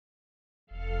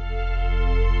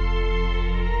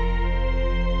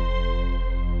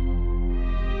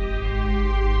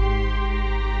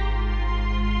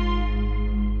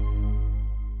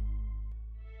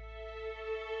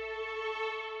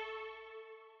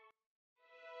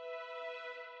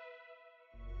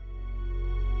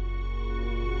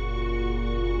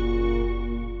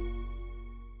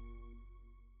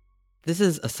This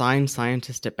is Assigned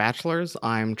Scientist at Bachelor's.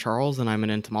 I'm Charles, and I'm an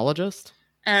entomologist.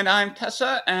 And I'm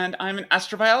Tessa, and I'm an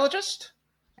astrobiologist.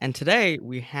 And today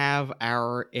we have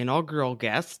our inaugural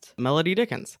guest, Melody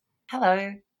Dickens.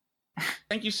 Hello.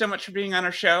 Thank you so much for being on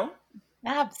our show.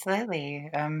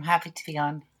 Absolutely. I'm happy to be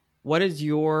on. What is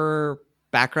your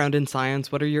background in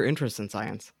science? What are your interests in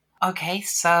science? Okay,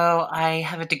 so I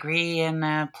have a degree in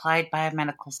applied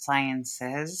biomedical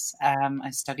sciences.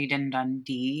 I studied in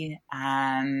Dundee,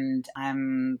 and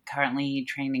I'm currently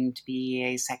training to be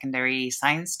a secondary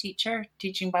science teacher,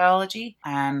 teaching biology.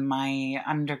 And my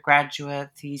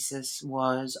undergraduate thesis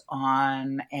was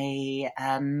on a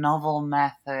novel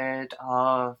method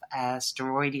of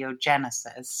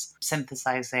steroidogenesis,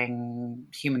 synthesizing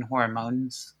human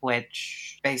hormones,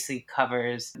 which basically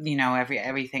covers,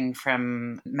 everything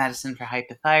from medicine for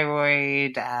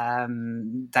hypothyroid,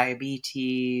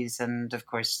 diabetes, and of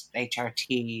course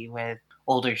HRT with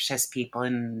older cis people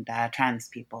and trans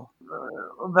people.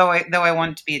 Though I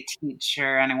want to be a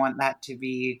teacher and I want that to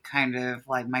be kind of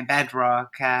like my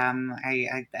bedrock,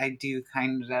 I do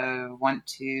kind of want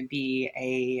to be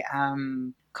a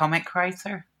comic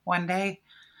writer one day,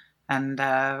 and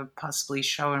possibly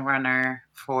showrunner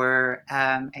for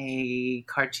a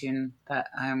cartoon that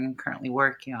I'm currently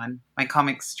working on. My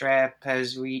comic strip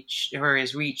is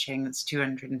reaching its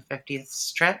 250th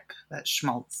strip. That's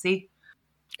schmaltzy.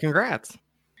 Congrats.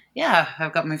 Yeah,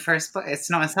 I've got my first book.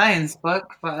 It's not a science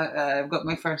book, but I've got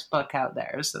my first book out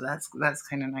there, so that's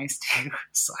kind of nice too.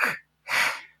 So.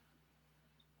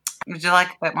 Would you like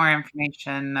a bit more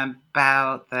information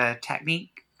about the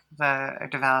technique that I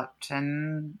developed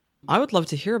in? I would love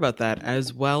to hear about that,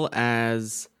 as well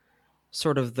as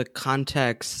sort of the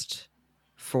context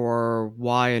for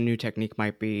why a new technique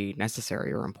might be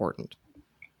necessary or important.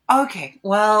 Okay,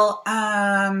 well,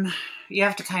 you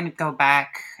have to kind of go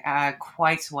back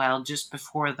quite a while, just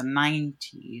before the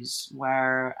 90s,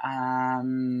 where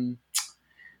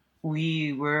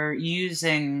we were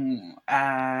using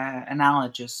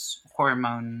analogous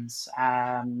hormones.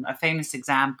 A famous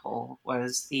example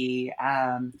was the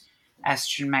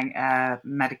estrogen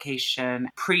medication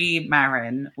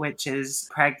Premarin, which is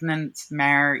pregnant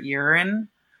mare urine.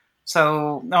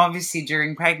 So obviously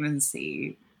during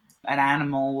pregnancy, an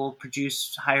animal will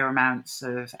produce higher amounts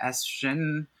of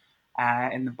estrogen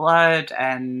in the blood,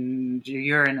 and your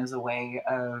urine is a way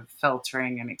of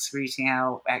filtering and excreting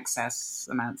out excess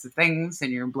amounts of things in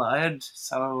your blood.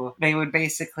 So they would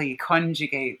basically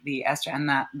conjugate the estrogen,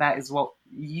 and that is what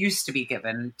used to be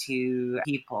given to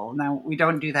people. Now, we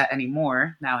don't do that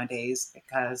anymore nowadays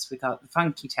because we got the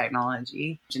funky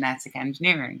technology, genetic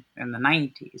engineering in the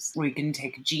 90s. We can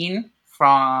take a gene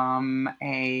from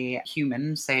a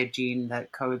human, say a gene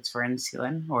that codes for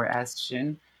insulin or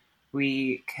estrogen.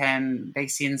 We can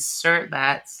basically insert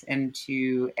that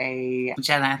into a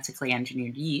genetically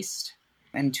engineered yeast,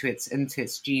 into its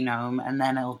genome, and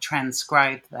then it'll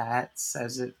transcribe that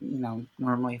as it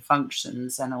normally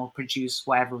functions, and it will produce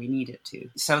whatever we need it to.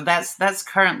 So that's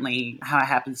currently how it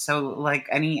happens. So like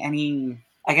any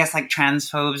I guess like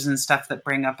transphobes and stuff that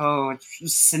bring up,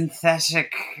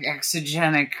 synthetic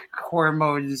exogenic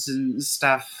hormones and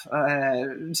stuff.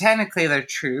 Technically, they're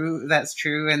true. That's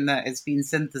true in that it's been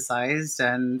synthesized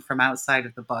and from outside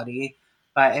of the body.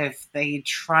 But if they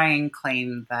try and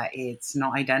claim that it's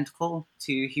not identical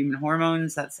to human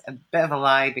hormones, that's a bit of a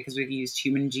lie, because we've used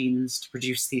human genes to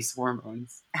produce these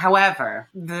hormones. However,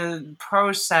 the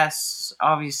process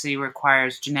obviously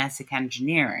requires genetic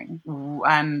engineering.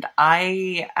 And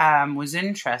I was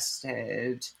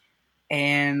interested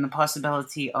in the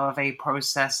possibility of a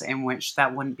process in which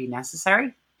that wouldn't be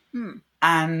necessary.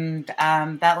 And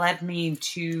that led me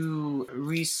to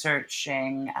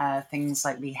researching things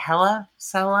like the HeLa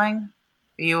cell line.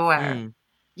 Are you aware?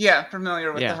 Yeah,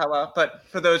 familiar with the HeLa, but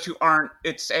for those who aren't,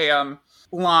 it's a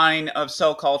line of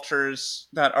cell cultures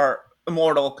that are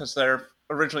immortal because they're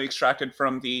originally extracted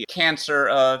from the cancer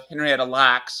of Henrietta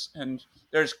Lacks, and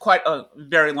there's quite a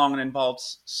very long and involved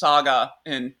saga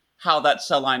in how that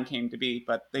cell line came to be,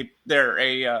 but they're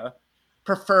a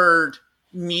preferred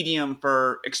medium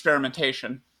for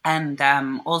experimentation. And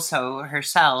also, her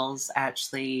cells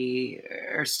actually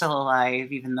are still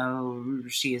alive, even though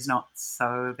she is not.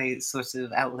 So they sort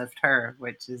of outlived her,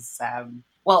 which is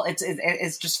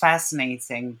it's just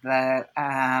fascinating that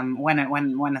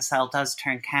when a cell does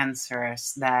turn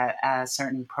cancerous, that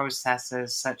certain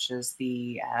processes such as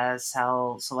the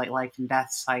cell, so like life and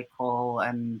death cycle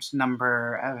and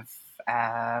number of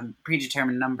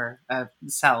predetermined number of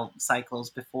cell cycles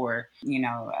before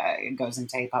it goes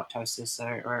into apoptosis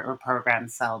or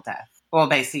programmed cell death. Well,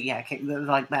 basically, yeah,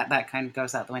 like that kind of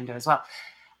goes out the window as well.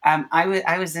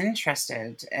 I was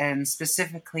interested in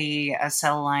specifically a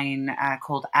cell line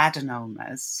called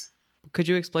adenomas. Could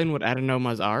you explain what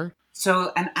adenomas are?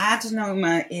 So an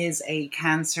adenoma is a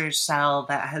cancer cell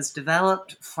that has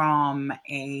developed from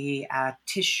a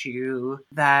tissue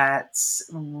that,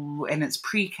 in its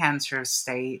precancerous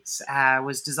state,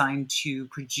 was designed to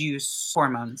produce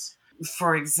hormones.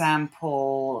 For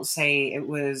example, say it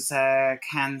was a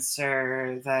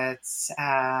cancer that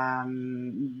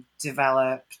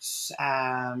developed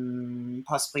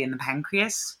possibly in the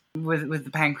pancreas. With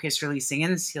the pancreas releasing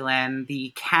insulin,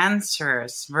 the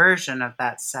cancerous version of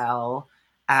that cell,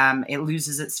 it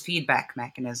loses its feedback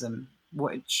mechanism,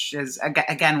 which is,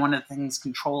 again, one of the things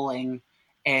controlling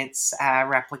its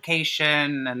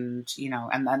replication, and,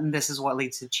 and this is what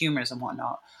leads to tumors and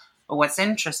whatnot. But what's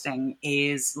interesting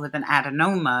is with an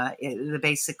adenoma,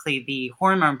 basically the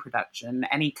hormone production,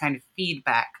 any kind of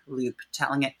feedback loop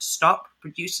telling it to stop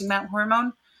producing that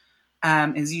hormone,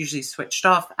 is usually switched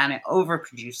off, and it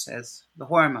overproduces the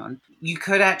hormone. You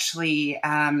could actually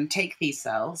take these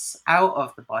cells out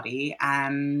of the body,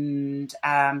 and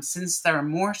since they're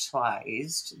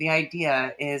immortalized, the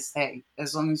idea is that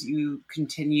as long as you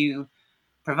continue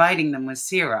providing them with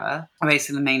sera,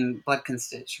 basically the main blood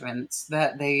constituents,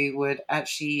 that they would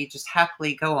actually just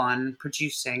happily go on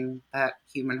producing that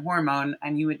human hormone,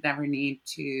 and you would never need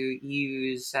to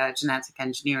use genetic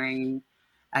engineering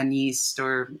and yeast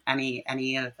or any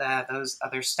of those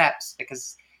other steps,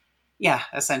 because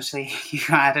essentially you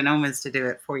got adenomas to do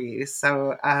it for you.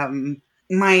 So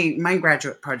my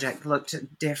graduate project looked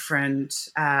at different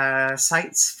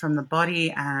sites from the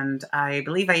body, and I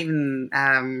believe I even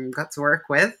got to work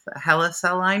with a HeLa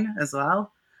cell line as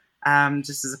well,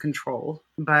 just as a control.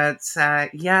 But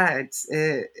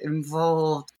it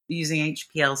involved using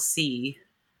HPLC,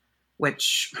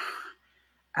 which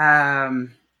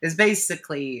is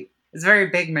basically, it's a very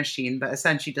big machine, but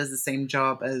essentially does the same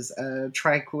job as a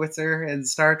tricorder in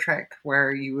Star Trek,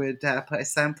 where you would put a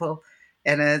sample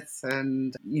in it,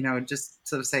 and just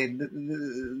sort of say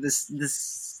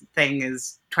this thing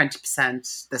is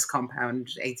 20% this compound,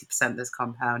 80% this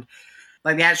compound.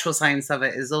 Like, the actual science of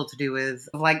it is all to do with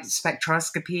light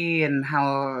spectroscopy and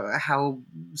how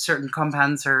certain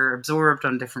compounds are absorbed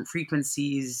on different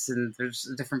frequencies, and there's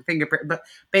a different fingerprint. But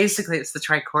basically, it's the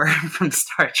tricorder from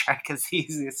Star Trek is the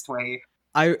easiest way.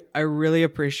 I really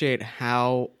appreciate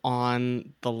how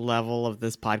on the level of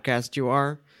this podcast you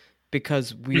are,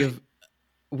 because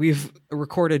we've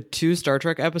recorded 2 Star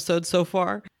Trek episodes so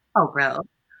far. Oh, well.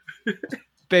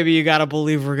 Baby, you gotta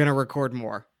believe we're gonna record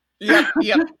more. Yep.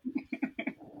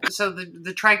 So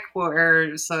the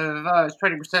tricorder, so it's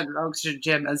 20%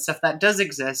 oxygen and stuff, that does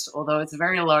exist, although it's a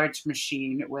very large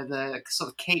machine with a sort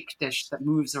of cake dish that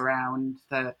moves around,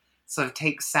 that sort of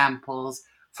takes samples,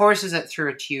 forces it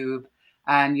through a tube,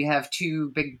 and you have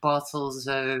 2 big bottles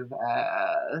of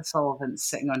solvent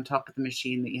sitting on top of the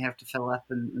machine that you have to fill up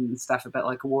and stuff, a bit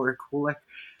like a water cooler.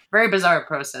 Very bizarre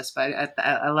process, but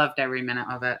I loved every minute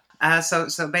of it.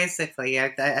 So basically,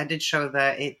 I did show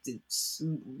that it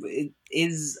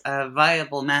is a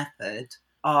viable method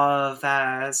of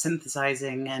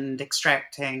synthesizing and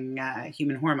extracting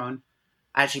human hormone,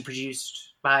 actually produced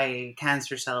by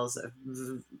cancer cells that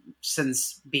have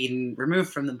since been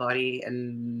removed from the body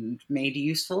and made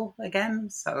useful again.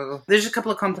 So there's a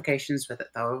couple of complications with it,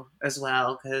 though, as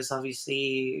well, because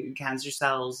obviously cancer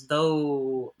cells,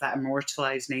 though that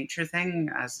immortalized nature thing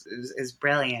is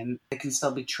brilliant, it can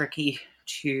still be tricky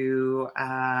to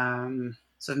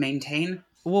sort of maintain.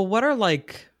 Well, what are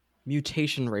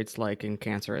mutation rates like in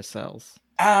cancerous cells?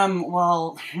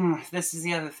 Well, this is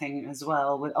the other thing as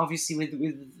well. Obviously,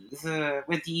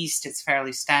 with yeast, it's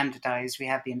fairly standardized. We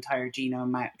have the entire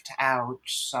genome mapped out.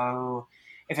 So,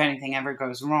 if anything ever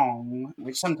goes wrong,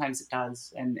 which sometimes it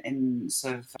does, in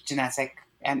sort of genetic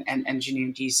and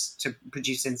engineered yeast to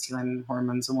produce insulin,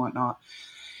 hormones, and whatnot,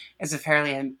 is a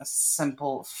fairly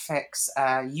simple fix.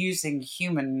 Using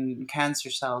human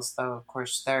cancer cells, though, of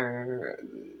course,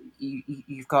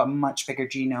 you've got a much bigger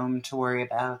genome to worry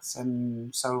about,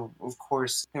 and so of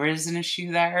course there is an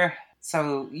issue there.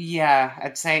 So yeah,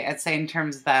 I'd say in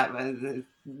terms of that,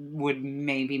 would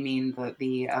maybe mean that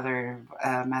the other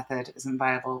method isn't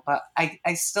viable. But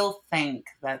I still think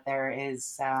that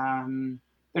there's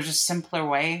a simpler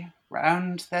way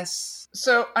around this.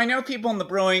 So I know people in the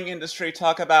brewing industry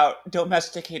talk about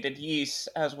domesticated yeast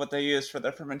as what they use for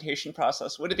their fermentation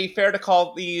process. Would it be fair to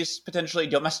call these potentially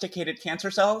domesticated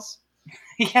cancer cells?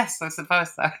 Yes, I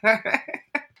suppose so.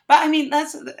 But I mean,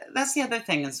 that's the other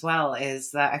thing as well,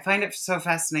 is that I find it so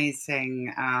fascinating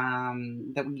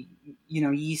that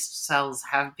yeast cells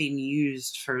have been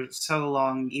used for so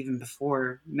long, even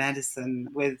before medicine,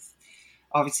 with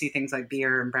obviously things like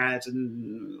beer and bread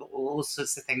and all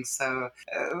sorts of things. So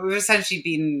we've essentially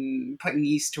been putting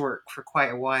yeast to work for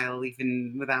quite a while,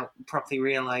 even without properly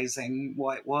realizing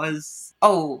what it was.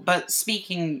 Oh, but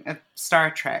speaking of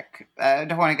Star Trek, I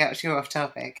don't want to get too off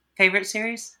topic. Favorite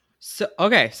series?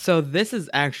 So this is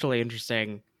actually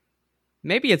interesting.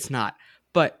 Maybe it's not,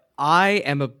 but I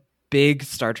am a big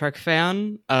Star Trek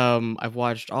fan. I've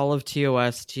watched all of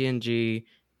TOS, TNG,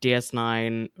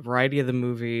 DS9, variety of the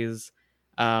movies.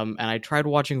 And I tried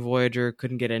watching Voyager,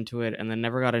 couldn't get into it, and then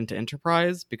never got into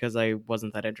Enterprise because I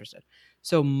wasn't that interested.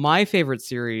 So my favorite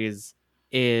series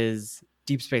is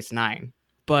Deep Space Nine.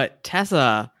 But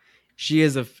Tessa,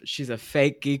 she's a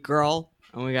fake geek girl,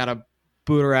 and we gotta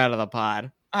boot her out of the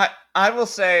pod. I will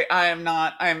say I am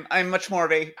not. I'm much more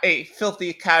of a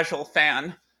filthy casual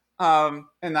fan. In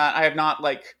that I have not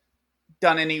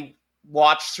done any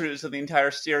watch throughs of the entire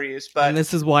series. But and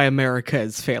this is why America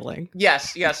is failing.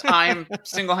 Yes, I am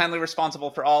single-handedly responsible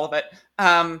for all of it.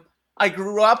 I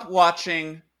grew up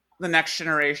watching The Next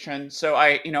Generation, so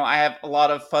I have a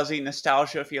lot of fuzzy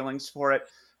nostalgia feelings for it.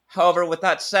 However, with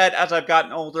that said, as I've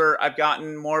gotten older, I've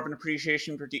gotten more of an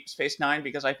appreciation for Deep Space Nine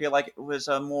because I feel like it was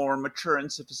a more mature and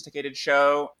sophisticated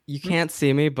show. You can't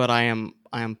see me, but I am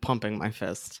pumping my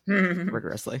fist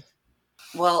rigorously.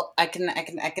 Well, I can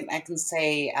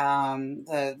say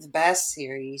the best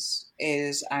series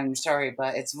is, I'm sorry,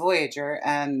 but it's Voyager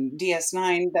and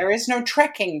DS9. There is no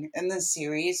trekking in this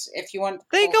series. If you want,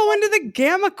 they go into the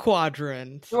Gamma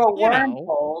Quadrant through a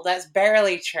wormhole. That's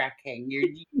barely trekking. You're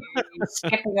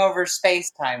skipping over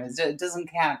space time. It doesn't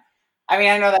count. I mean,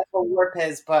 I know that's what warp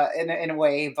is, but in a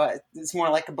way, but it's more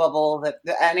like a bubble.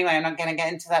 Anyway, I'm not going to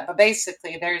get into that. But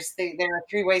basically, there are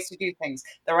three ways to do things: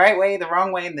 the right way, the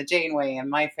wrong way, and the Jane way. And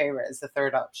my favorite is the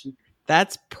third option.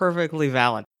 That's perfectly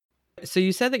valid. So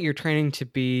you said that you're training to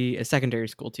be a secondary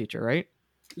school teacher, right?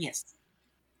 Yes.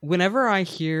 Whenever I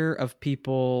hear of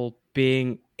people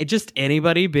just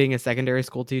anybody being a secondary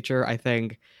school teacher, I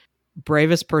think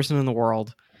bravest person in the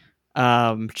world.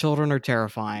 Children are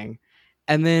terrifying.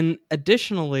 And then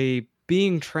additionally,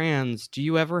 being trans, do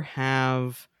you ever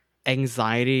have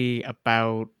anxiety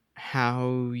about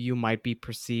how you might be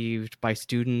perceived by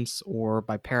students or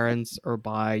by parents or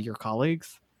by your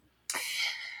colleagues?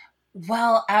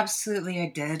 Well, absolutely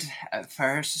I did at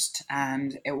first,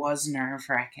 and it was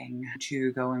nerve-wracking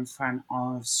to go in front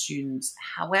of students.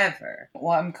 However,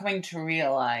 what I'm coming to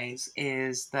realize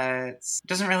is that it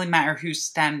doesn't really matter who's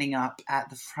standing up at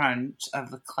the front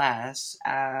of the class.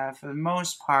 For the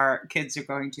most part, kids are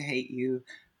going to hate you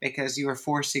because you are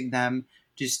forcing them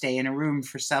to stay in a room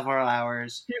for several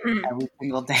hours every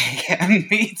single day and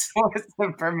meet with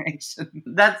information.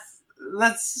 That's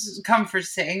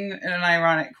comforting in an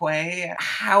ironic way.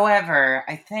 However,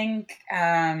 I think,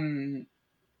 I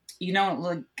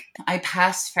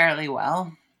passed fairly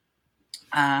well.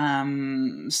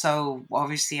 So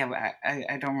obviously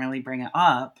I don't really bring it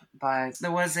up, but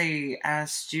there was a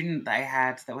student that I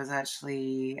had that was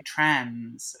actually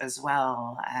trans as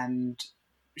well. And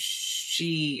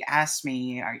she asked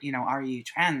me, are you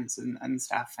trans and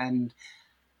stuff? And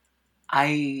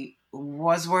I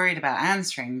was worried about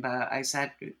answering, but I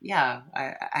said, yeah,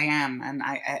 I am. And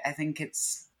I think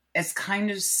it's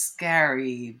kind of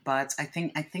scary, but I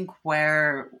think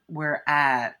where we're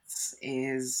at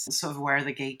is sort of where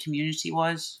the gay community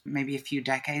was maybe a few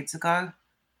decades ago.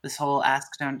 This whole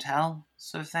ask, don't tell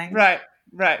sort of thing. Right.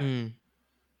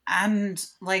 And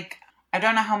I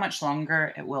don't know how much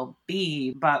longer it will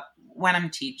be, but when I'm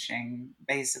teaching,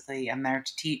 basically, I'm there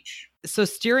to teach. So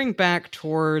steering back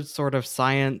towards sort of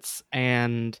science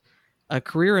and a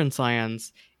career in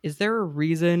science, is there a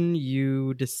reason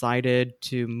you decided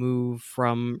to move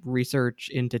from research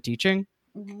into teaching?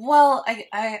 Well,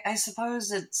 I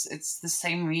suppose it's the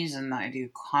same reason that I do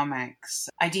comics.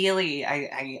 Ideally,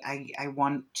 I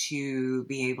want to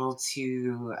be able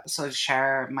to sort of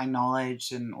share my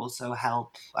knowledge and also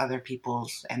help other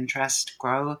people's interest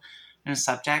grow in a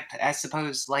subject. I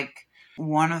suppose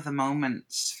one of the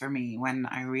moments for me when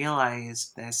I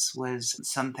realized this was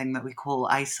something that we call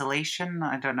isolation.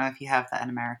 I don't know if you have that in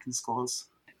American schools.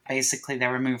 Basically,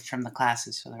 they're removed from the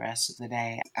classes for the rest of the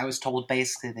day. I was told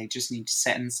basically they just need to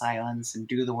sit in silence and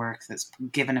do the work that's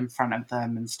given in front of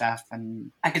them and stuff.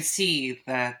 And I could see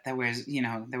that there was,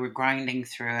 they were grinding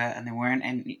through it and they weren't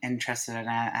interested in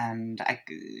it. And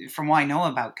from what I know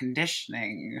about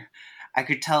conditioning, I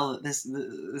could tell that this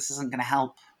isn't going to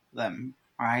help them.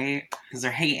 right? Because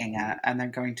they're hating it and they're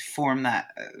going to form that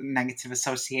negative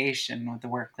association with the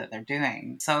work that they're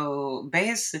doing. So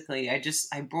basically,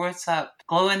 I brought up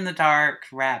glow in the dark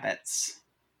rabbits,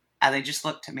 and they just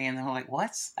looked at me and they were like,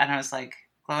 "What?" And I was like,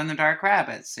 "Glow in the dark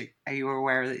rabbits. Are you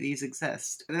aware that these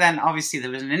exist?" And then obviously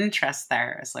there was an interest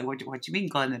there. It's like, what do you mean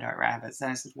glow in the dark rabbits?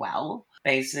 And I said, well,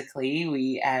 basically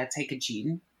we take a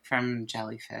gene from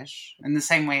jellyfish in the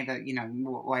same way that,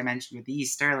 what I mentioned with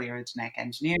yeast earlier, with genetic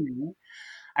engineering.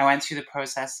 I went through the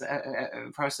process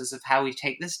of how we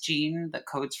take this gene that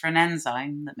codes for an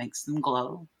enzyme that makes them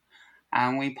glow,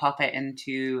 and we pop it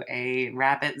into a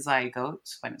rabbit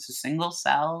zygote when it's a single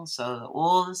cell, so that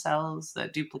all the cells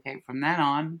that duplicate from then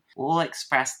on will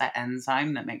express that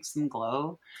enzyme that makes them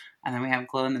glow. And then we have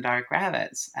glow-in-the-dark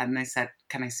rabbits. And they said,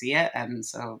 can I see it? And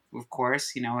so, of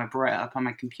course, I brought it up on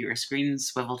my computer screen,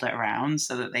 swiveled it around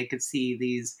so that they could see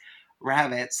these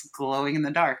rabbits glowing in the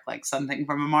dark like something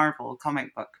from a Marvel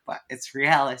comic book. But it's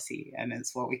reality, and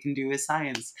it's what we can do with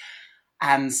science.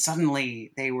 And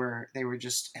suddenly they were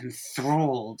just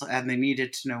enthralled, and they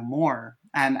needed to know more.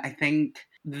 And I think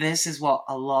this is what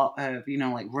a lot of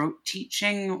like rote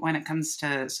teaching when it comes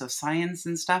to sort of science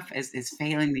and stuff is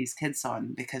failing these kids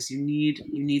on, because you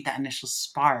need that initial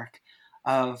spark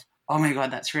of, oh my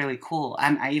God, that's really cool.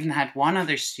 And I even had one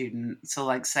other student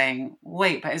saying,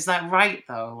 wait, but is that right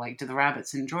though? Like, do the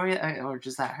rabbits enjoy it, or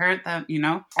does that hurt them?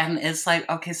 And it's like,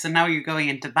 okay, so now you're going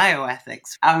into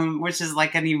bioethics, which is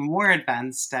like an even more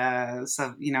advanced, Bloom's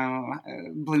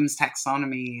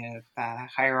taxonomy of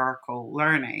hierarchical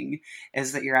learning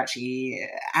is that you're actually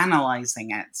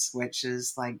analyzing it, which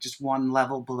is like just one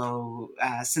level below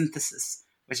synthesis,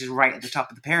 which is right at the top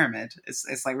of the pyramid.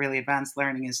 It's like really advanced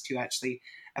learning is to actually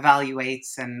evaluate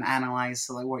and analyze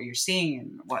what you're seeing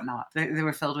and whatnot. They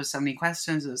were filled with so many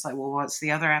questions. It was like, well, what's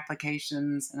the other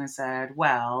applications? And I said,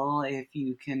 well, if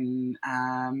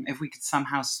we could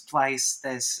somehow splice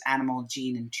this animal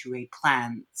gene into a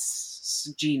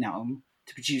plant's genome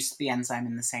to produce the enzyme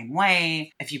in the same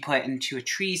way. If you put it into a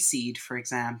tree seed, for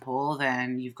example,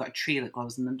 then you've got a tree that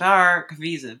glows in the dark,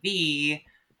 vis-a-vis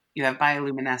you have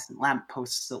bioluminescent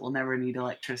lampposts that will never need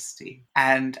electricity.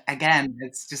 And again,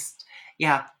 it's just,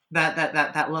 yeah,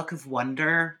 that look of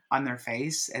wonder on their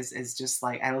face is just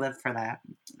like, I live for that.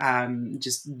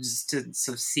 Just to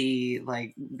sort of see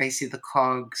like basically the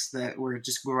cogs that were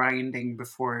just grinding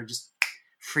before just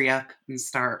free up and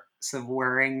start sort of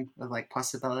whirring with like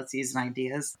possibilities and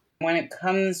ideas. When it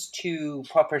comes to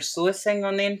proper sourcing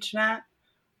on the internet,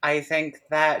 I think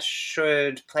that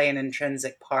should play an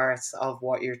intrinsic part of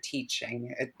what you're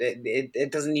teaching.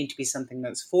 It doesn't need to be something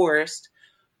that's forced,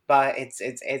 but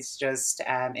it's just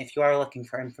if you are looking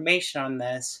for information on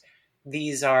this,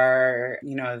 these are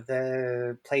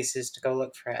the places to go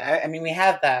look for it. I mean, we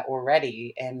have that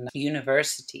already in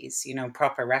universities,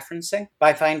 proper referencing. But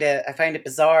I find it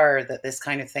bizarre that this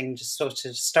kind of thing just sort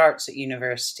of starts at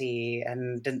university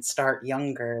and didn't start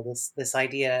younger. This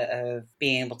idea of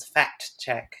being able to fact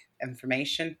check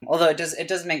information. Although it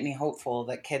does make me hopeful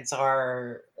that kids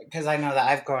are, because I know that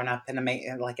I've grown up in an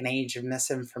age of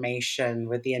misinformation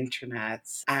with the internet,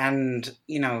 and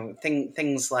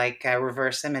things like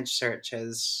reverse image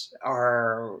searches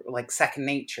are like second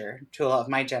nature to a lot of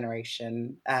my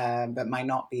generation, but might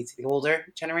not be to the older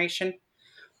generation.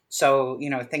 So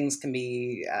things can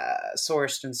be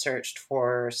sourced and searched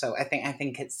for. So I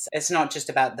think it's not just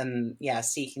about them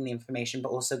seeking the information, but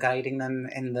also guiding them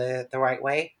in the right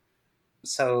way.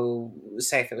 So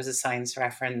say if it was a science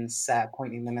reference,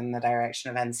 pointing them in the direction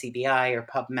of NCBI or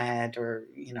PubMed, or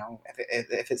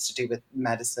if it's to do with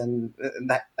medicine,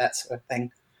 that sort of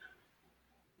thing.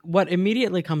 What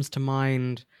immediately comes to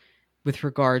mind with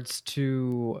regards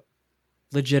to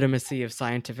legitimacy of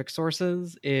scientific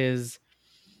sources is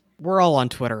we're all on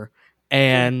Twitter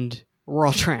and we're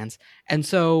all trans. And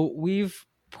so we've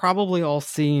probably all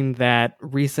seen that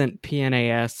recent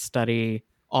PNAS study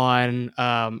on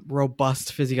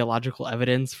robust physiological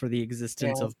evidence for the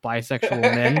existence of bisexual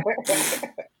men.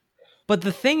 But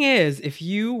the thing is, if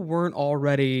you weren't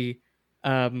already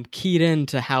keyed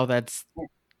into how that's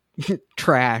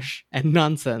trash and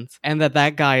nonsense, and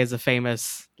that guy is a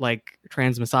famous like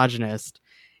trans misogynist,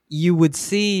 you would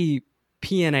see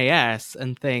PNAS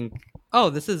and think, oh,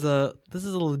 this is a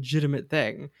legitimate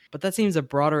thing. But that seems a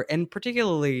broader, and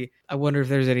particularly, I wonder if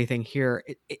there's anything here.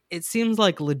 It seems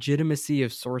like legitimacy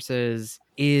of sources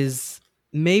is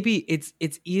maybe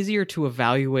it's easier to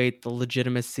evaluate the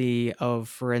legitimacy of,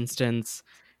 for instance,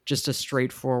 just a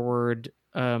straightforward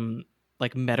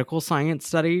like medical science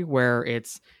study where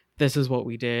it's this is what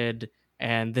we did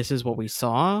and this is what we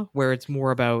saw, where it's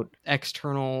more about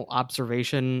external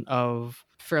observation of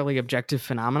fairly objective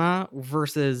phenomena,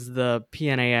 versus the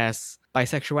PNAS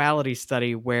bisexuality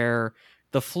study, where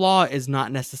the flaw is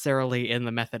not necessarily in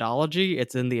the methodology,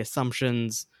 it's in the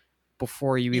assumptions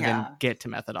before you even get to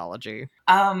methodology.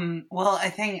 Well, I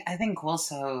think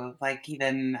also, like,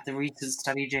 even the recent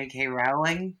study J.K.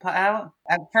 Rowling put out,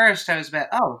 at first I was a bit,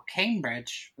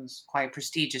 Cambridge was quite a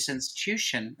prestigious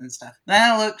institution and stuff. Then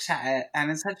I looked at it,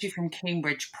 and it's actually from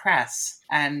Cambridge Press,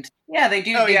 and yeah, they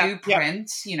do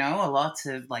print, a lot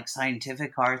of like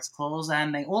scientific articles,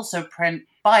 and they also print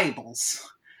Bibles,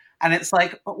 and it's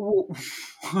like,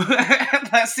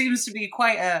 that seems to be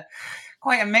quite a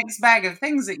mixed bag of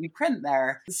things that you print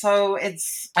there. So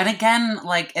and again,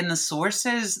 like in the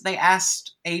sources, they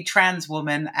asked a trans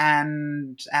woman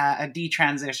and a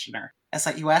detransitioner. It's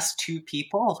like you asked two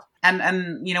people.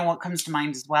 And what comes to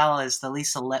mind as well is the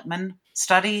Lisa Lippman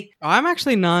study. Oh, I'm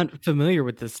actually not familiar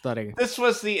with this study. This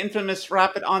was the infamous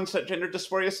rapid onset gender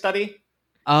dysphoria study.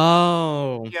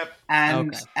 Oh. Yep.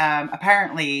 And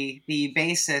apparently the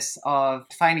basis of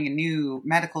finding a new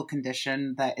medical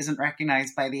condition that isn't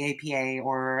recognized by the APA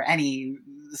or any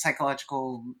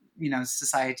psychological,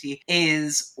 society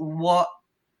is what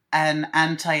an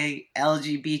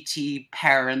anti-LGBT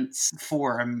parents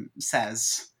forum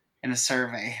says in a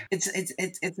survey. It's a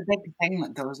big thing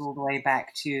that goes all the way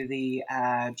back to the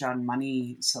John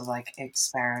Money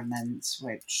experiments,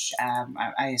 which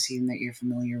I assume that you're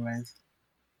familiar with.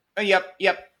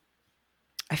 Yep.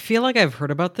 I feel like I've heard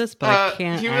about this, but I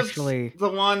can't actually. The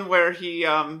one where he,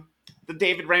 the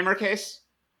David Raymer case,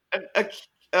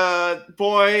 a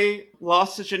boy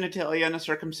lost his genitalia in a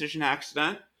circumcision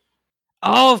accident.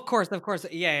 Oh, of course,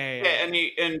 yeah.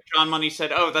 And John Money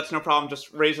said, "Oh, that's no problem.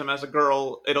 Just raise him as a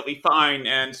girl; it'll be fine."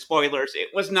 And spoilers, it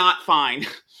was not fine.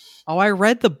 Oh, I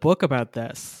read the book about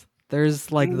this. There's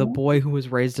the boy who was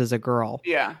raised as a girl.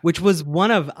 Yeah. Which was one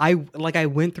of, I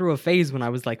went through a phase when I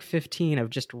was 15 of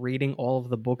just reading all of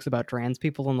the books about trans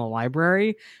people in the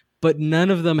library, but none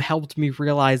of them helped me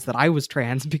realize that I was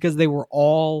trans because they were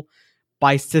all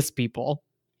by cis people.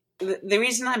 The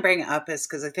reason I bring it up is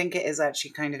because I think it is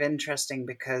actually kind of interesting,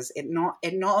 because it not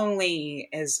only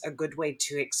is a good way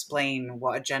to explain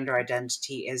what a gender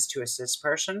identity is to a cis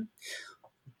person,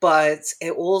 but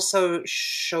it also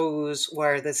shows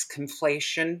where this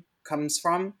conflation comes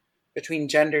from between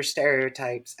gender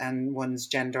stereotypes and one's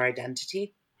gender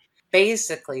identity.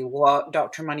 Basically, what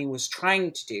Dr. Money was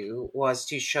trying to do was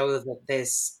to show that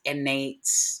this innate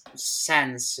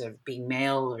sense of being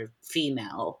male or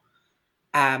female,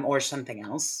 or something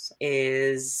else,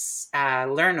 is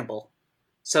learnable.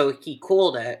 So he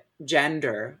called it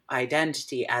gender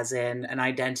identity, as in an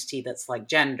identity that's like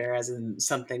gender, as in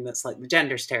something that's like the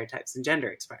gender stereotypes and gender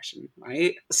expression,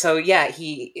 right? So yeah,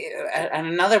 and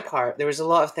another part, there was a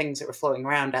lot of things that were floating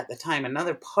around at the time.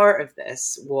 Another part of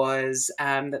this was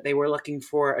that they were looking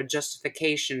for a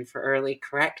justification for early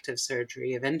corrective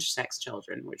surgery of intersex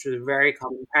children, which was a very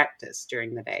common practice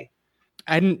during the day.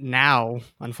 And now,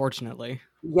 unfortunately.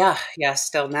 Yeah,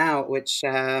 still now, which,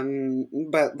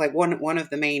 but one of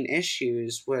the main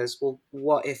issues was, well,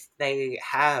 what if they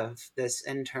have this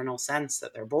internal sense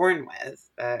that they're born with,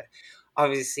 that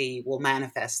obviously will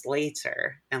manifest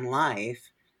later in life,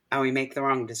 and we make the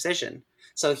wrong decision?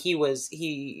 So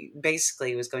he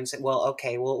basically was going to say, well,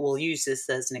 okay, we'll use this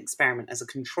as an experiment, as a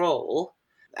control,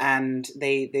 and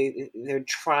they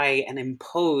try and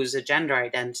impose a gender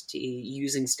identity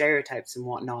using stereotypes and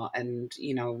whatnot, and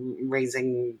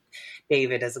raising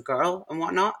David as a girl and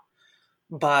whatnot.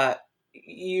 But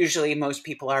usually most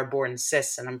people are born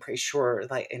cis, and I'm pretty sure,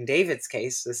 like in David's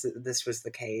case, this was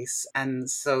the case. And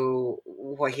so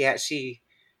what he actually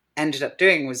ended up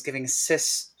doing was giving a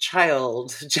cis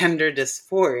child gender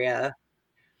dysphoria.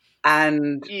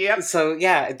 And so,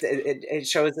 yeah, it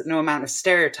shows that no amount of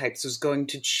stereotypes was going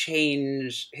to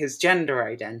change his gender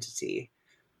identity.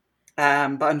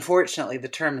 But unfortunately, the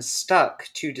term is stuck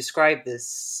to describe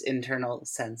this internal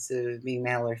sense of being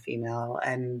male or female.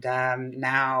 And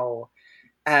now,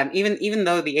 even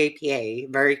though the APA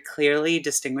very clearly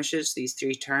distinguishes these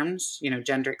three terms,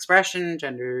 gender expression,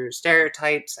 gender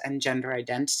stereotypes, and gender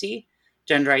identity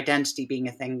being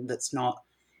a thing that's not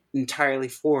entirely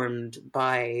formed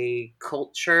by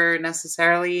culture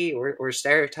necessarily or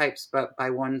stereotypes, but by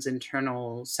one's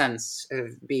internal sense of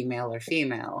being male or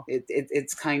female.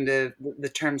 It's kind of, the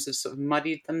terms have sort of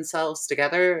muddied themselves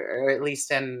together, or at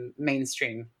least in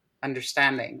mainstream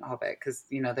understanding of it, because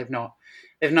they've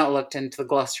not looked into the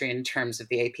glossary in terms of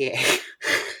the APA.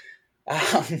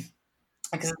 Because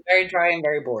it's very dry and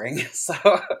very boring. So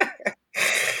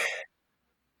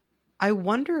I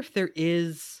wonder if there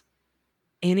is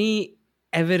any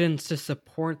evidence to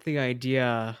support the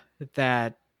idea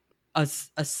that a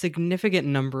significant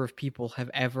number of people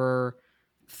have ever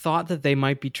thought that they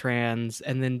might be trans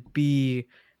and then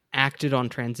acted on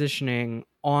transitioning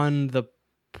on the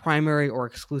primary or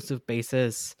exclusive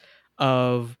basis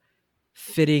of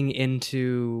fitting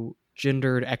into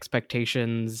gendered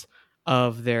expectations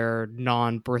of their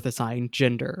non-birth assigned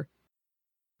gender.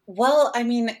 Well, I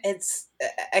mean, it's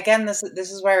again, this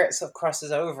is where it sort of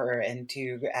crosses over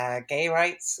into gay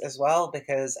rights as well,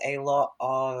 because a lot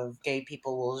of gay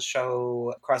people will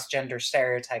show cross-gender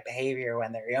stereotype behavior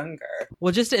when they're younger.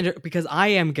 Well, just because I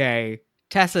am gay,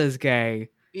 Tessa is gay.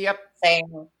 Yep.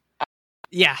 Same.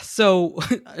 Yeah, so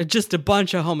just a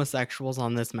bunch of homosexuals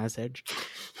on this message.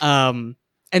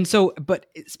 And so, but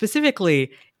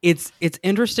specifically, it's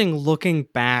interesting looking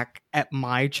back at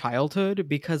my childhood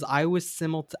because I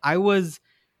was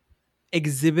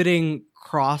exhibiting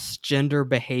cross-gender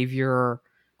behavior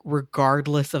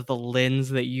regardless of the lens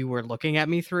that you were looking at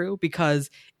me through. Because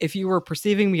if you were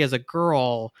perceiving me as a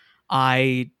girl,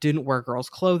 I didn't wear girls'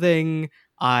 clothing,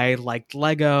 I liked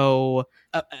Lego,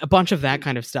 a bunch of that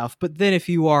kind of stuff. But then if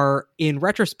you are, in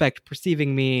retrospect,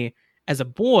 perceiving me as a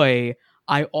boy,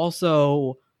 I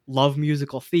also love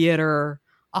musical theater.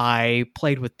 I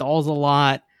played with dolls a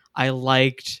lot. I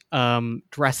liked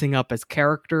dressing up as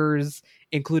characters,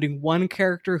 including one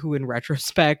character who, in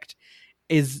retrospect,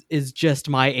 is just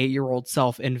my 8-year-old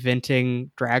self inventing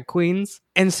drag queens.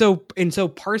 And so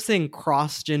parsing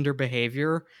cross-gender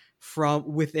behavior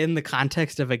from within the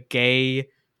context of a gay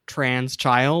trans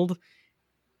child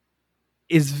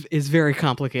is very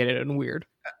complicated and weird.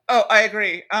 Oh, I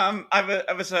agree.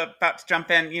 I was about to jump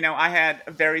in. You know, I had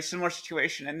a very similar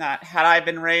situation in that had I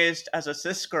been raised as a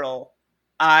cis girl,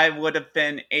 I would have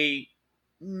been a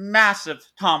massive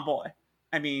tomboy.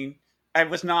 I mean, I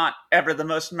was not ever the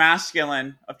most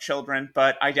masculine of children,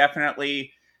 but I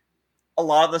definitely, a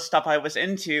lot of the stuff I was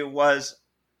into was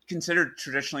considered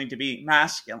traditionally to be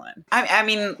masculine. I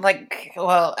mean, like,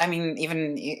 well, I mean,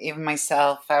 even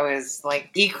myself, I was like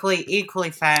equally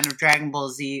fan of Dragon Ball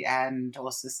Z and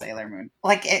also Sailor Moon.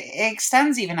 Like, it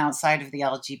extends even outside of the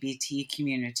LGBT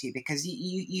community because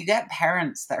you get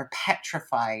parents that are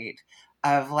petrified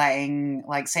of letting,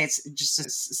 like, say it's just a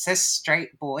cis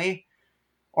straight boy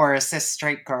or a cis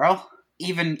straight girl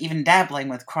even dabbling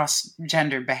with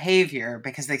cross-gender behavior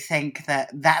because they think that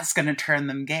that's going to turn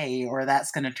them gay or that's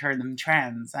going to turn them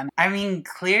trans. And I mean,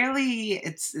 clearly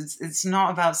it's not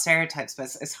about stereotypes,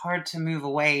 but it's hard to move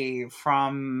away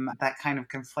from that kind of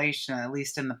conflation, at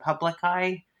least in the public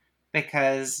eye,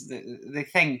 because they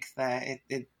think that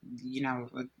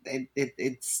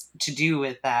it's to do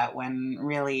with that when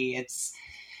really it's,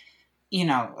 you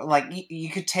know, like you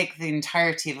could take the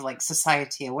entirety of like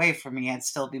society away from me, I'd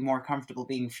still be more comfortable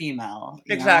being female.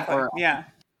 Exactly. Yeah.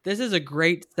 This is a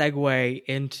great segue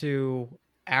into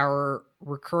our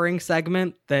recurring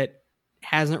segment that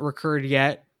hasn't recurred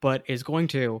yet, but is going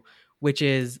to, which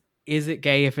is it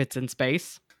gay if it's in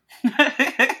space?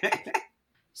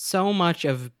 So much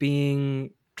of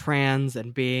being trans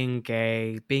and being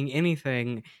gay, being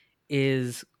anything,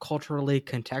 is culturally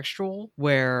contextual,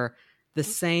 where the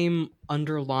same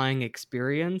underlying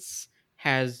experience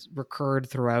has recurred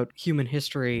throughout human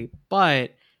history,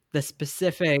 but the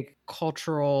specific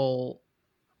cultural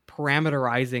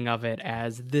parameterizing of it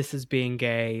as this is being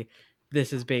gay,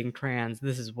 this is being trans,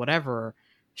 this is whatever,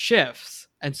 shifts.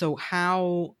 And so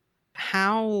how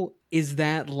is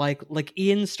that like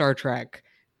in Star Trek?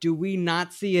 Do we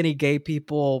not see any gay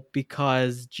people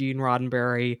because Gene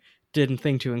Roddenberry didn't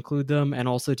think to include them and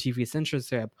also TV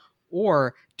censorship?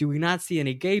 Or do we not see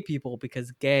any gay people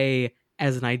because gay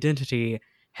as an identity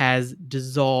has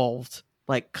dissolved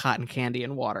like cotton candy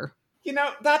in water? You know,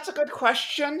 that's a good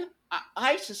question.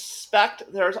 I suspect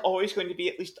there's always going to be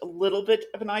at least a little bit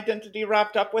of an identity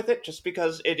wrapped up with it, just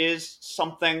because it is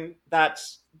something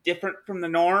that's different from the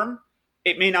norm.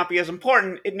 It may not be as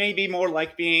important. It may be more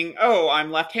like being, oh,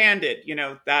 I'm left-handed. You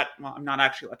know, well, I'm not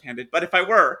actually left-handed, but if I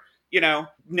were, you know,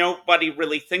 nobody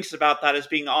really thinks about that as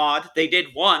being odd. They did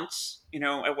once. You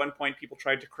know, at one point people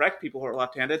tried to correct people who are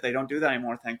left-handed. They don't do that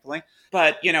anymore, thankfully.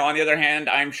 But, you know, on the other hand,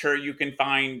 I'm sure you can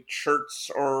find shirts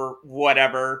or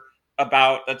whatever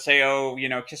about that say, oh, you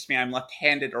know, kiss me, I'm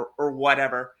left-handed or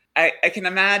whatever. I can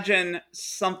imagine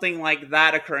something like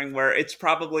that occurring where it's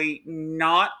probably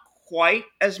not quite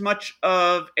as much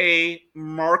of a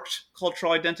marked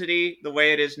cultural identity the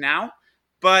way it is now.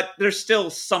 But there's still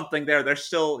something there. There's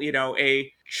still, you know,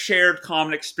 a shared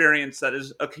common experience that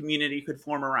is a community could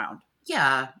form around.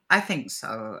 Yeah, I think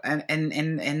so. And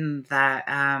in that,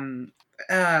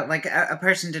 Like a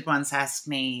person did once ask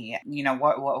me,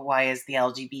 why is the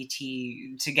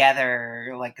LGBT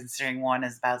together? Like, considering one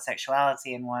is about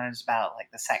sexuality and one is about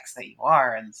like the sex that you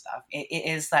are and stuff. It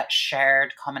is that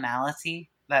shared commonality,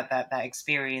 that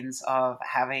experience of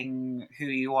having who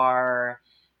you are,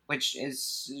 which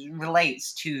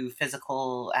relates to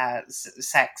physical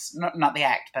sex, not the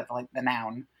act, but like the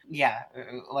noun. Yeah,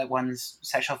 like one's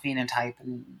sexual phenotype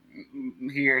and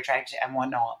who you're attracted to and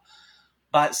whatnot.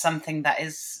 But something that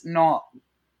is not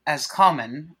as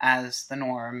common as the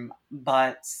norm,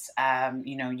 but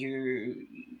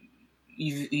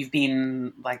you've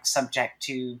been like subject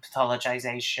to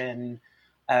pathologization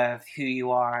of who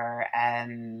you are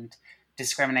and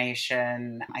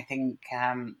discrimination. I think,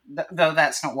 though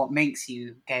that's not what makes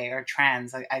you gay or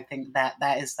trans, I think that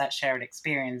is that shared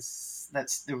experience.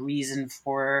 That's the reason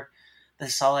for the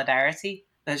solidarity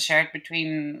that's shared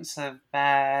between sort of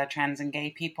trans and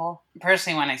gay people.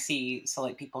 Personally, when I see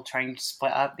people trying to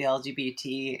split up the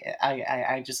LGBT,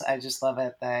 I just love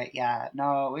it that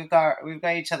we've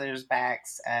got each other's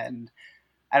backs, and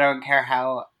I don't care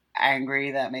how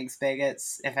angry that makes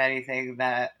bigots. If anything,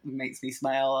 that makes me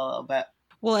smile a little bit.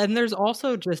 Well, and there's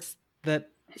also just that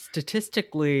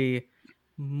statistically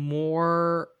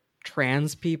more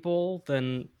trans people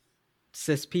than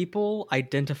cis people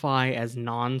identify as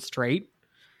non-straight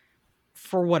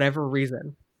for whatever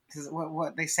reason. Because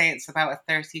what they say, it's about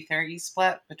a 30-30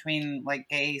 split between like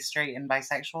gay, straight, and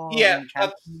bisexual. Yeah, and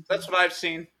trans. that's what I've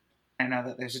seen. I know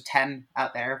that there's a 10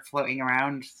 out there floating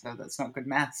around, so that's not good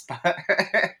maths. But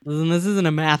this isn't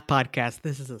a math podcast.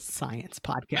 This is a science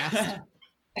podcast.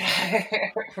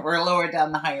 We're lower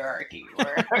down the hierarchy.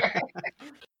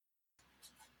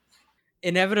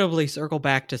 Inevitably circle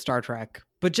back to Star Trek,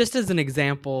 but just as an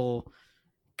example,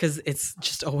 because it's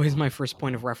just always my first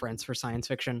point of reference for science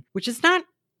fiction, which is not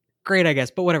great, I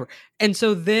guess, but whatever. And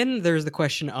so then there's the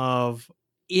question of,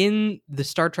 in the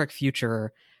Star Trek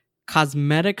future,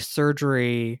 cosmetic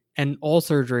surgery and all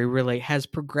surgery really has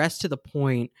progressed to the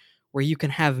point where you can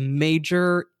have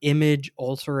major image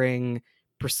altering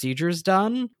procedures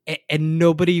done and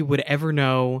nobody would ever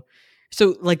know.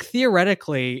 So like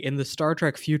theoretically in the Star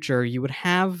Trek future, you would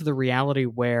have the reality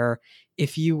where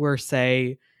if you were,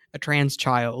 say, a trans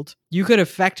child, you could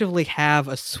effectively have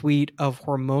a suite of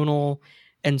hormonal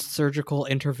and surgical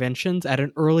interventions at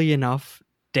an early enough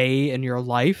day in your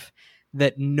life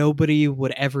that nobody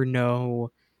would ever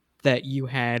know that you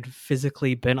had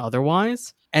physically been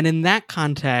otherwise. And in that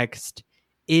context,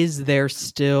 is there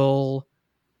still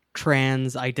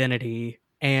trans identity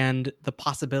and the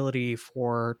possibility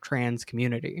for trans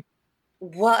community?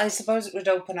 Well, I suppose it would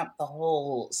open up the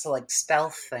whole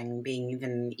stealth thing being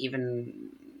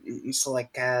even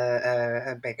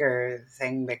a bigger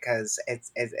thing, because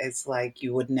it's like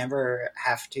you would never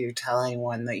have to tell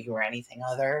anyone that you were anything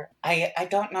other. I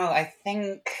don't know. I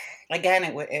think again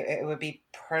it would be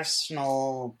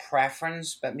personal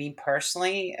preference, but me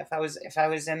personally, if I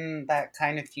was in that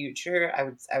kind of future,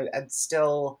 I'd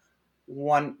still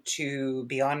want to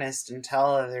be honest and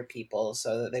tell other people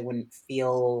so that they wouldn't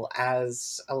feel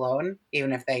as alone,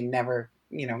 even if they never,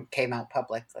 came out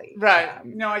publicly. Right.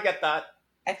 No, I get that.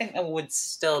 I think there would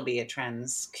still be a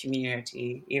trans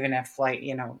community, even if,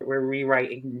 we're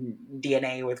rewriting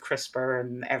DNA with CRISPR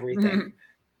and everything. Mm-hmm.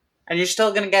 And you're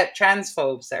still going to get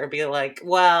transphobes that would be like,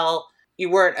 well, you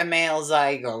weren't a male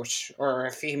zygote or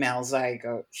a female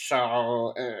zygote,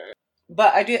 so...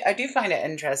 But I do find it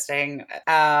interesting.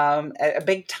 A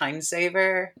big time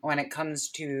saver when it comes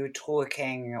to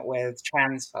talking with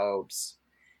transphobes,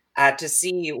 to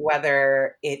see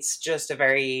whether it's just a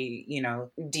very,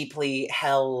 deeply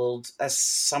held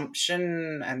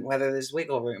assumption and whether there's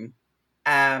wiggle room,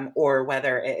 or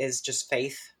whether it is just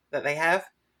faith that they have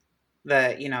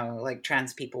that,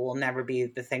 trans people will never be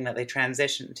the thing that they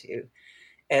transition to.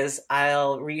 Is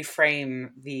I'll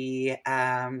reframe the,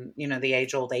 the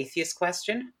age-old atheist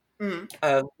question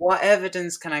of what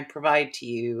evidence can I provide to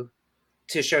you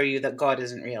to show you that God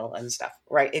isn't real and stuff,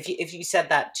 right? If you said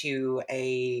that to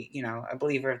a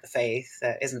believer of the faith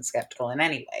that isn't skeptical in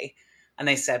any way, and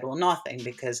they said, well, nothing,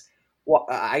 because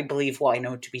I believe what I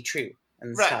know to be true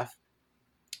and stuff.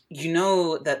 You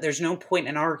know that there's no point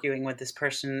in arguing with this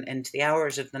person into the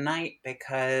hours of the night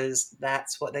because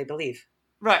that's what they believe.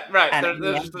 Right.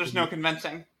 There's no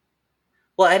convincing.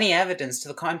 Well, any evidence to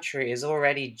the contrary is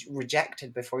already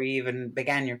rejected before you even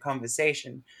began your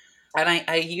conversation. And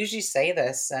I usually say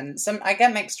this, and I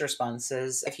get mixed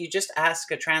responses. If you just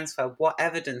ask a transphobe, what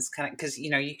evidence can, because,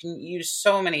 you can use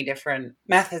so many different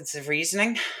methods of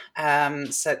reasoning,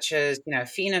 such as,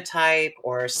 phenotype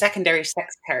or secondary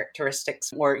sex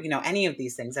characteristics, or, any of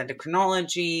these things,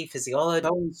 endocrinology, physiology,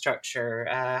 bone structure,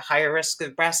 higher risk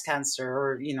of breast cancer,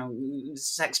 or,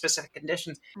 sex-specific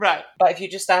conditions. Right. But if you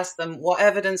just ask them, what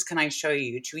evidence can I show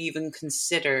you to even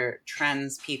consider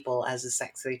trans people as a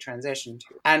sexually transitioned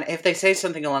to? And if they say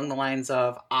something along the lines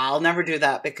of, I'll never do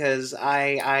that because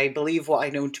I believe what I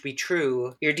know to be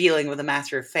true, you're dealing with a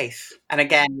matter of faith. And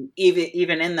again,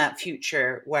 even in that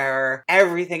future where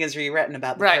everything is rewritten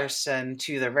about the person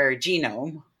to their very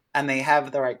genome, and they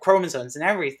have the right chromosomes and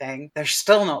everything, they're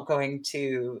still not going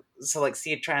to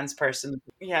see a trans person.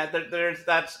 Yeah,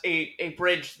 that's a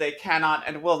bridge they cannot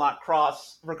and will not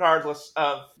cross, regardless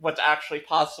of what's actually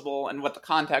possible and what the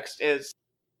context is.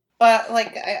 But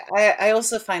I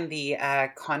also find the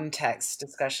context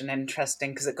discussion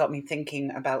interesting because it got me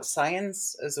thinking about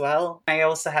science as well. I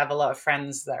also have a lot of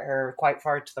friends that are quite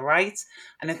far to the right,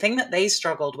 and the thing that they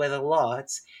struggled with a lot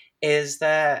is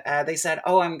that they said,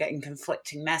 "Oh, I'm getting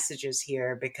conflicting messages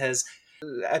here because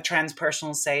a trans person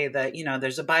will say that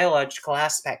there's a biological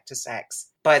aspect to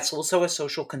sex, but it's also a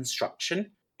social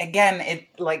construction." Again,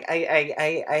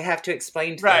 I have to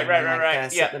explain to them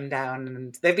and sit them down,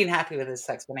 and they've been happy with this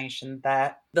explanation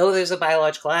that though there's a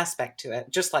biological aspect to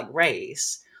it, just like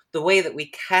race, the way that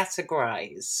we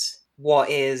categorize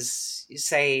what is,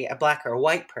 say, a black or a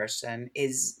white person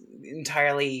is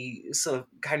entirely sort of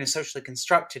kind of socially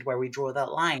constructed, where we draw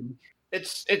that line.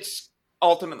 It's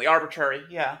ultimately arbitrary,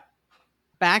 yeah.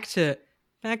 Back to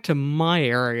my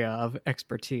area of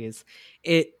expertise.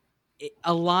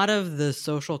 A lot of the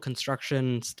social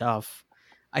construction stuff,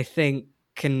 I think,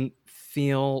 can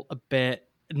feel a bit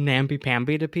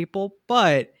namby-pamby to people,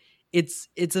 but it's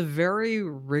a very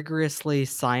rigorously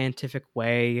scientific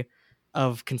way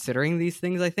of considering these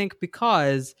things, I think,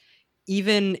 because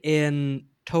even in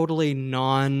totally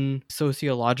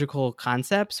non-sociological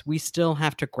concepts, we still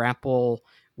have to grapple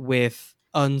with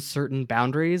uncertain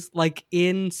boundaries, like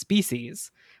in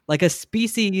species. Like, a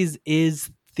species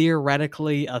is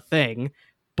theoretically a thing,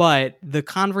 but the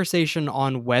conversation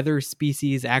on whether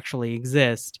species actually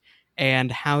exist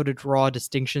and how to draw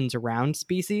distinctions around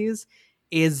species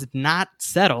is not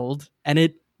settled, and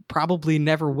it probably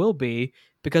never will be,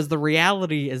 because the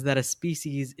reality is that a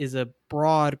species is a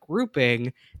broad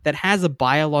grouping that has a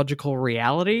biological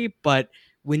reality, but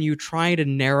when you try to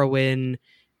narrow in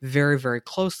very, very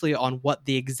closely on what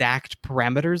the exact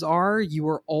parameters are, you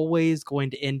are always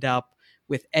going to end up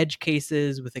with edge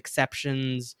cases, with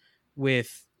exceptions,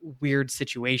 with weird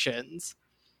situations.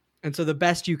 And so the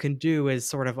best you can do is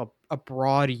sort of a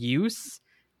broad use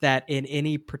that in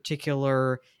any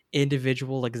particular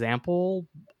individual example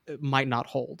might not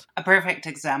hold. A perfect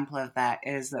example of that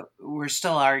is that we're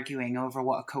still arguing over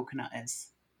what a coconut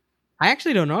is. I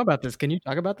actually don't know about this. Can you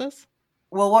talk about this?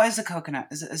 Well, what is a coconut?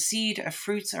 Is it a seed, a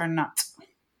fruit, or a nut?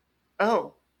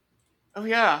 Oh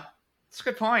yeah, that's a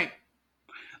good point.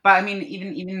 But I mean,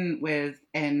 even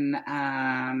within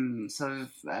sort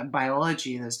of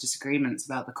biology, there's disagreements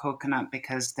about the coconut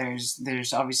because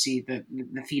there's obviously the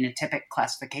phenotypic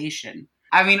classification.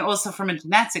 I mean, also from a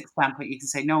genetic standpoint, you can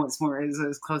say no, it's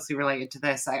closely related to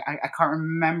this. I can't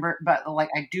remember, but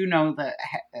I do know that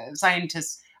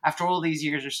scientists, after all these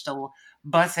years, are still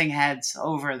butting heads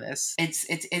over this.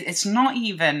 It's not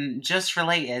even just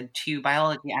related to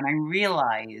biology, and I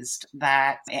realized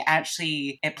that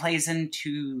it plays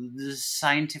into the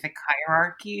scientific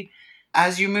hierarchy.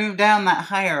 As you move down that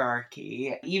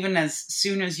hierarchy, even as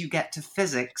soon as you get to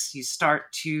physics, you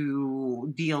start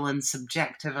to deal in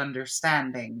subjective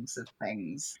understandings of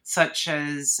things, such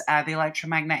as the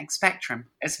electromagnetic spectrum.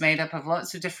 It's made up of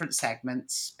lots of different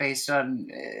segments based on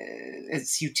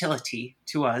its utility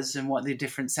to us and what the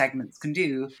different segments can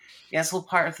do. Yeah, it's all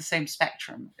part of the same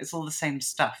spectrum. It's all the same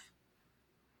stuff.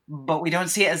 But we don't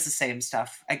see it as the same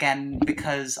stuff, again,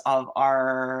 because of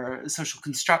our social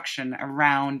construction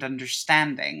around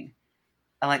understanding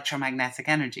electromagnetic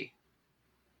energy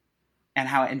and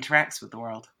how it interacts with the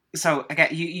world. So, again,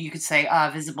 you could say,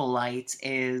 visible light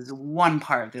is one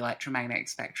part of the electromagnetic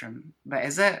spectrum. But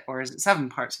is it? Or is it 7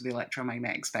 parts of the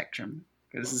electromagnetic spectrum?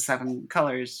 Because it's 7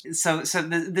 colors. So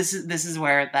this is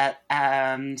where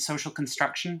that social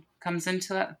construction comes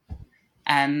into it.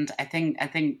 And I think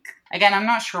again, I'm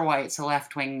not sure why it's a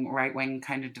left-wing, right-wing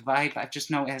kind of divide, but I've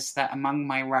just noticed that among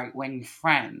my right-wing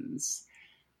friends,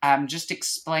 just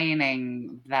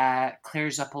explaining that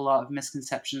clears up a lot of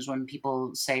misconceptions when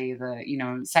people say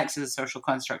that, sex is a social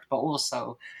construct, but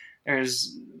also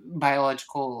there's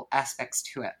biological aspects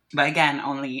to it. But again,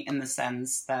 only in the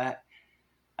sense that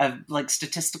of like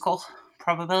statistical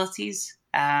probabilities.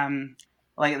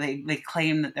 Like they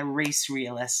claim that they're race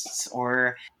realists,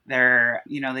 or they're,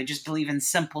 they just believe in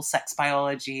simple sex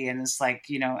biology, and it's like,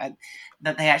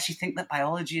 that they actually think that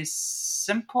biology is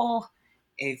simple.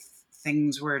 If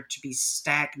things were to be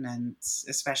stagnant,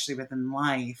 especially within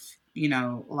life,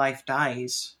 life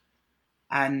dies.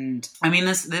 And I mean,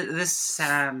 this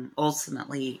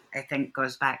ultimately, I think,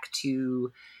 goes back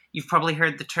to, you've probably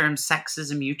heard the term sex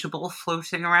is immutable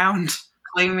floating around,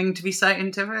 claiming to be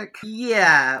scientific.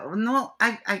 Yeah, no,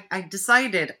 I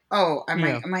decided,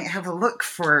 I might have a look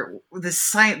for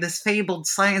this fabled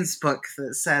science book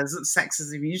that says that sex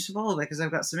is immutable, because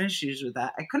I've got some issues with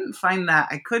that. I couldn't find that.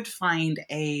 I could find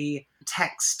a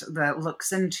text that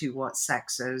looks into what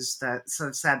sex is, that sort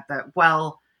of said that,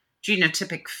 well,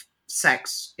 genotypic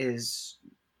sex is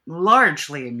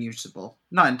largely immutable,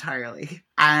 not entirely,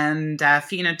 and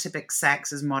phenotypic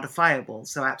sex is modifiable,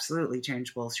 so absolutely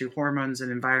changeable through hormones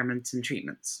and environments and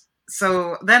treatments.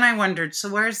 So then I wondered, so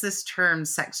where's this term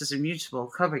sex is immutable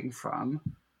coming from?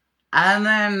 And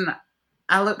then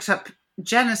I looked up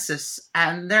Genesis,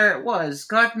 and there it was.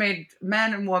 God made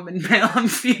man and woman, male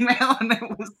and female, and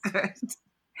it was good.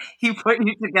 He put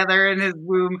you together in his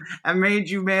womb and made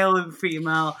you male and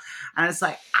female. And it's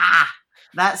like,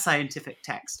 that's scientific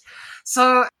text.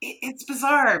 So it's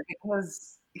bizarre,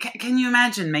 because can you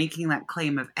imagine making that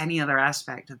claim of any other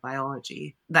aspect of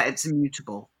biology, that it's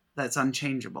immutable, that's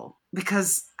unchangeable?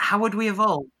 Because how would we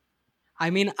evolve?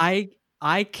 I mean, I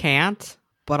can't,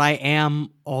 but I am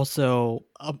also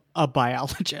a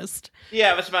biologist.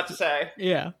 Yeah, I was about to say.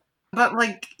 Yeah. But,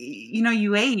 like,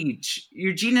 you age.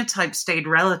 Your genotype stayed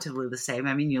relatively the same.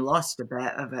 I mean, you lost a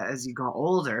bit of it as you got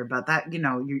older, but that,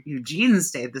 your genes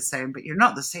stayed the same, but you're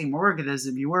not the same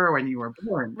organism you were when you were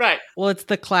born. Right. Well, it's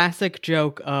the classic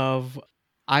joke of,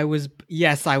 I was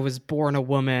born a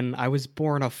woman. I was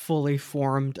born a fully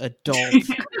formed adult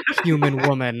human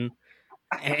woman.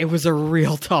 It was a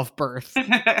real tough birth.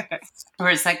 Or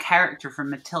it's that character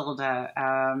from Matilda,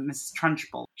 Mrs.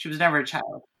 Trunchbull. She was never a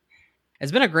child.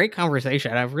 It's been a great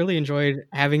conversation. I've really enjoyed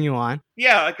having you on.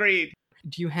 Yeah, agreed.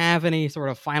 Do you have any sort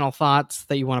of final thoughts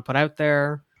that you want to put out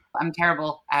there? I'm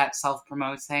terrible at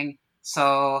self-promoting.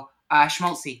 So,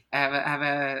 Schmaltzy, I have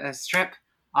a strip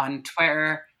on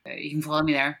Twitter. You can follow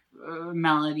me there.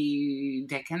 Melody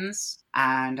Dickens.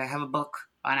 And I have a book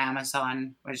on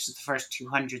Amazon, which is the first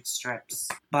 200 strips.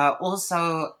 But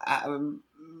also,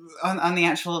 on the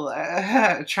actual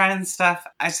trans stuff,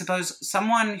 I suppose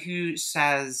someone who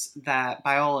says that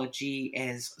biology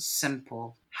is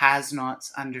simple has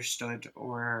not understood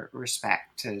or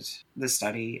respected the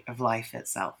study of life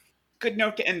itself. Good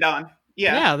note to end on.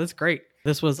 Yeah, that's great.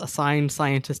 This was Assigned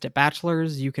Scientist at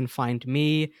Bachelor's. You can find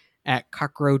me at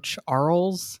Cockroach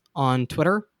Arls on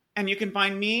Twitter. And you can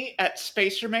find me at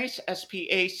Spacermace,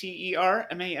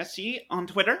 SPACERMASE on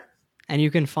Twitter. And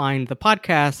you can find the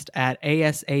podcast at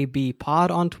ASAB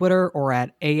Pod on Twitter, or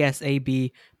at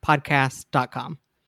asabpodcast.com.